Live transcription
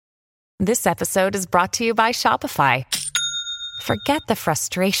This episode is brought to you by Shopify. Forget the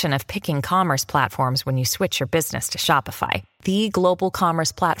frustration of picking commerce platforms when you switch your business to Shopify, the global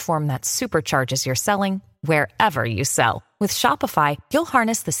commerce platform that supercharges your selling wherever you sell. With Shopify, you'll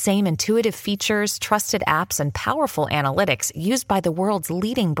harness the same intuitive features, trusted apps, and powerful analytics used by the world's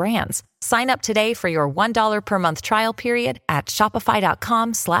leading brands. Sign up today for your $1 per month trial period at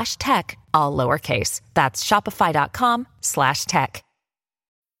shopify.com/tech, all lowercase. That's shopify.com/tech.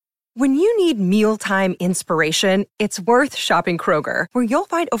 When you need mealtime inspiration, it's worth shopping Kroger, where you'll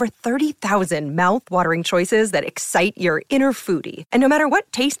find over 30,000 mouth-watering choices that excite your inner foodie. And no matter what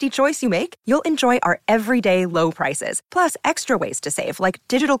tasty choice you make, you'll enjoy our everyday low prices, plus extra ways to save, like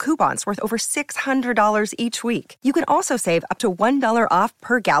digital coupons worth over $600 each week. You can also save up to $1 off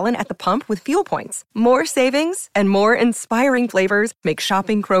per gallon at the pump with fuel points. More savings and more inspiring flavors make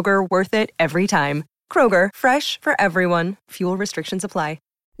shopping Kroger worth it every time. Kroger, fresh for everyone. Fuel restrictions apply.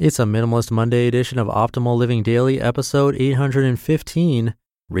 It's a Minimalist Monday edition of Optimal Living Daily, episode 815,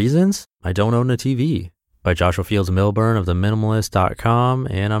 Reasons I Don't Own a TV, by Joshua Fields Millburn of TheMinimalist.com,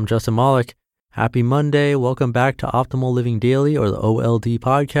 and I'm Justin Malik. Happy Monday. Welcome back to Optimal Living Daily, or the OLD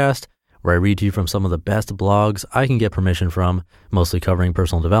podcast, where I read to you from some of the best blogs I can get permission from, mostly covering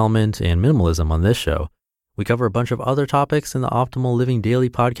personal development and minimalism on this show. We cover a bunch of other topics in the Optimal Living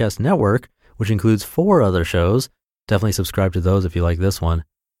Daily podcast network, which includes 4 other shows. Definitely subscribe to those if you like this one.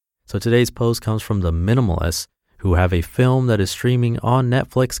 So today's post comes from The Minimalists, who have a film that is streaming on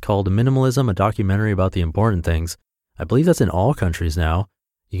Netflix called Minimalism, a documentary about the important things. I believe that's in all countries now.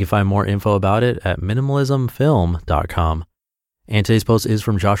 You can find more info about it at minimalismfilm.com. And today's post is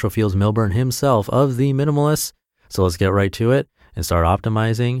from Joshua Fields Millburn himself of The Minimalists. So let's get right to it and start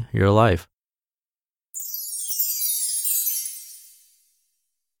optimizing your life.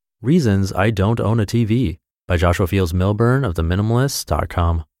 Reasons I Don't Own a TV, by Joshua Fields Millburn of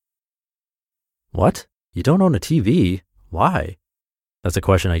TheMinimalist.com. What? You don't own a TV? Why? That's a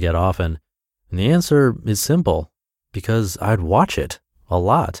question I get often. And the answer is simple. Because I'd watch it a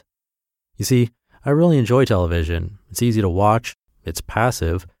lot. You see, I really enjoy television. It's easy to watch, it's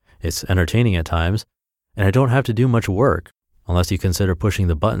passive, it's entertaining at times, and I don't have to do much work, unless you consider pushing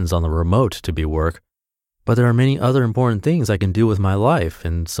the buttons on the remote to be work. But there are many other important things I can do with my life,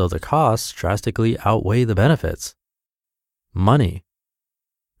 and so the costs drastically outweigh the benefits. Money.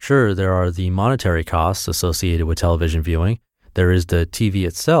 Sure, there are the monetary costs associated with television viewing. There is the TV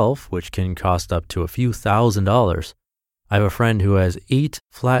itself, which can cost up to a few $1,000s. I have a friend who has 8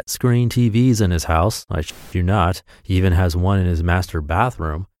 flat-screen TVs in his house. I shit you not. He even has one in his master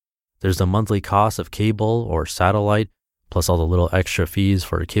bathroom. There's the monthly cost of cable or satellite, plus all the little extra fees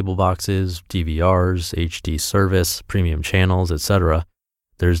for cable boxes, DVRs, HD service, premium channels, etc.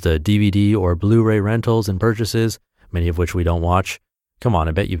 There's the DVD or Blu-ray rentals and purchases, many of which we don't watch. Come on,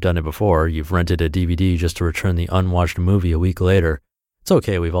 I bet you've done it before. You've rented a DVD just to return the unwatched movie a week later. It's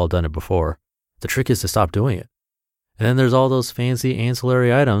okay, we've all done it before. The trick is to stop doing it. And then there's all those fancy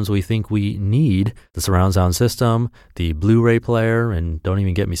ancillary items we think we need, the surround sound system, the Blu-ray player, and don't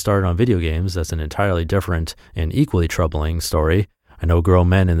even get me started on video games. That's an entirely different and equally troubling story. I know grown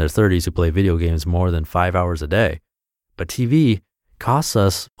men in their 30s who play video games more than 5 hours a day. But TV costs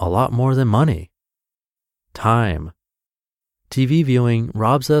us a lot more than money. Time. TV viewing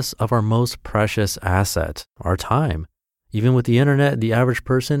robs us of our most precious asset, our time. Even with the internet, the average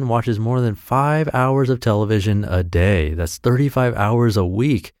person watches more than 5 hours of television a day. That's 35 hours a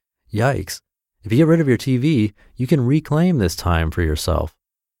week. Yikes. If you get rid of your TV, you can reclaim this time for yourself.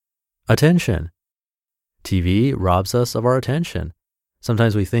 Attention. TV robs us of our attention.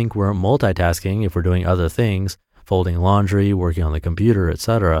 Sometimes we think we're multitasking if we're doing other things, folding laundry, working on the computer,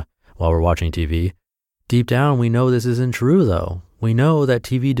 etc., while we're watching TV. Deep down, we know this isn't true, though. We know that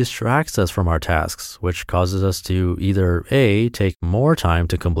TV distracts us from our tasks, which causes us to either A, take more time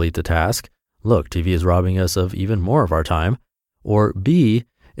to complete the task. Look, TV is robbing us of even more of our time. Or B,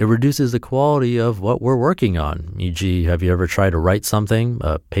 it reduces the quality of what we're working on. E.g., have you ever tried to write something,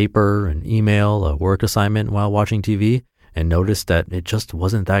 a paper, an email, a work assignment while watching TV, and noticed that it just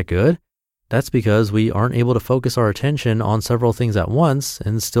wasn't that good? That's because we aren't able to focus our attention on several things at once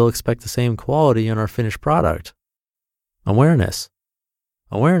and still expect the same quality in our finished product. Awareness.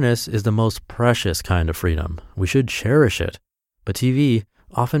 Awareness is the most precious kind of freedom. We should cherish it. But TV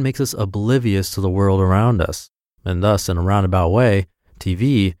often makes us oblivious to the world around us. And thus, in a roundabout way,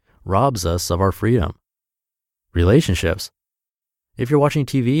 TV robs us of our freedom. Relationships. If you're watching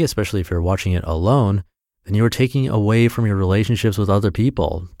TV, especially if you're watching it alone, then you are taking away from your relationships with other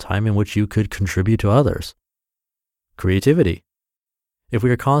people, time in which you could contribute to others. Creativity. If we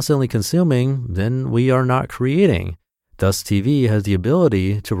are constantly consuming, then we are not creating. Thus, TV has the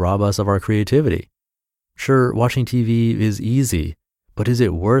ability to rob us of our creativity. Sure, watching TV is easy, but is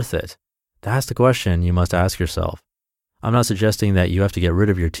it worth it? That's the question you must ask yourself. I'm not suggesting that you have to get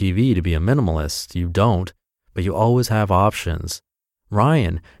rid of your TV to be a minimalist. You don't, but you always have options.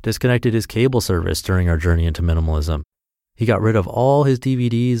 Ryan disconnected his cable service during our journey into minimalism. He got rid of all his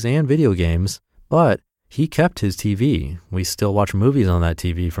DVDs and video games, but he kept his TV. We still watch movies on that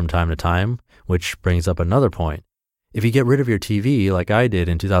TV from time to time, which brings up another point. If you get rid of your TV like I did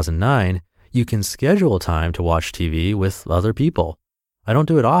in 2009, you can schedule time to watch TV with other people. I don't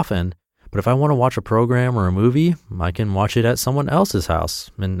do it often, but if I want to watch a program or a movie, I can watch it at someone else's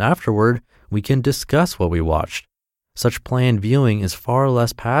house, and afterward, we can discuss what we watched. Such planned viewing is far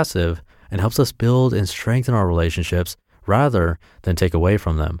less passive and helps us build and strengthen our relationships rather than take away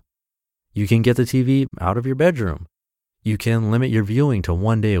from them. You can get the TV out of your bedroom. You can limit your viewing to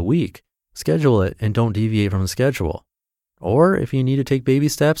 1 day a week. Schedule it and don't deviate from the schedule. Or if you need to take baby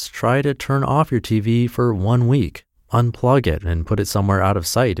steps, try to turn off your TV for 1 week. Unplug it and put it somewhere out of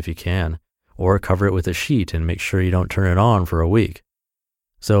sight if you can, or cover it with a sheet and make sure you don't turn it on for a week.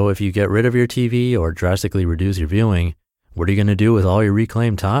 So if you get rid of your TV or drastically reduce your viewing, what are you going to do with all your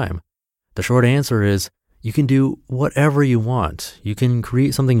reclaimed time? The short answer is you can do whatever you want. You can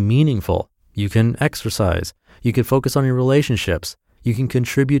create something meaningful. You can exercise. You can focus on your relationships. You can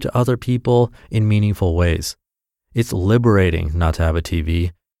contribute to other people in meaningful ways. It's liberating not to have a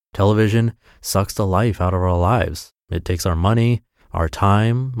TV. Television sucks the life out of our lives. It takes our money, our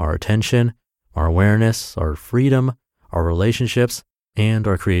time, our attention, our awareness, our freedom, our relationships, and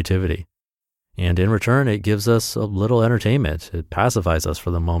our creativity. And in return, it gives us a little entertainment. It pacifies us for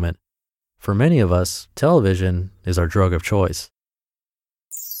the moment. For many of us, television is our drug of choice.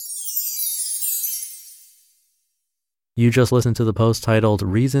 You just listened to the post titled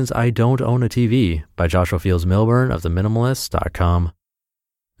Reasons I Don't Own a TV by Joshua Fields Millburn of theminimalist.com.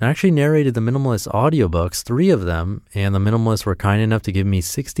 I actually narrated the Minimalist audiobooks, 3 of them, and the Minimalists were kind enough to give me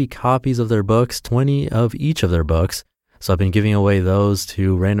 60 copies of their books, 20 of each of their books. So I've been giving away those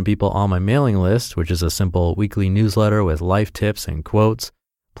to random people on my mailing list, which is a simple weekly newsletter with life tips and quotes,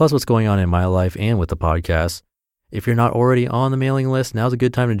 plus what's going on in my life and with the podcast. If you're not already on the mailing list, now's a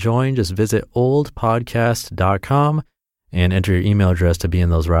good time to join. Just visit oldpodcast.com and enter your email address to be in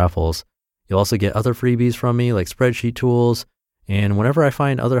those raffles. You'll also get other freebies from me like spreadsheet tools, and whenever I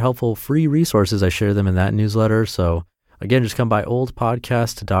find other helpful free resources, I share them in that newsletter. So again, just come by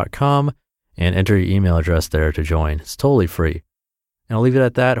oldpodcast.com and enter your email address there to join. It's totally free. And I'll leave it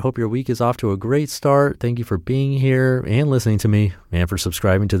at that. Hope your week is off to a great start. Thank you for being here and listening to me and for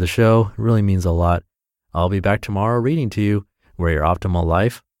subscribing to the show. It really means a lot. I'll be back tomorrow reading to you where your optimal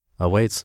life awaits.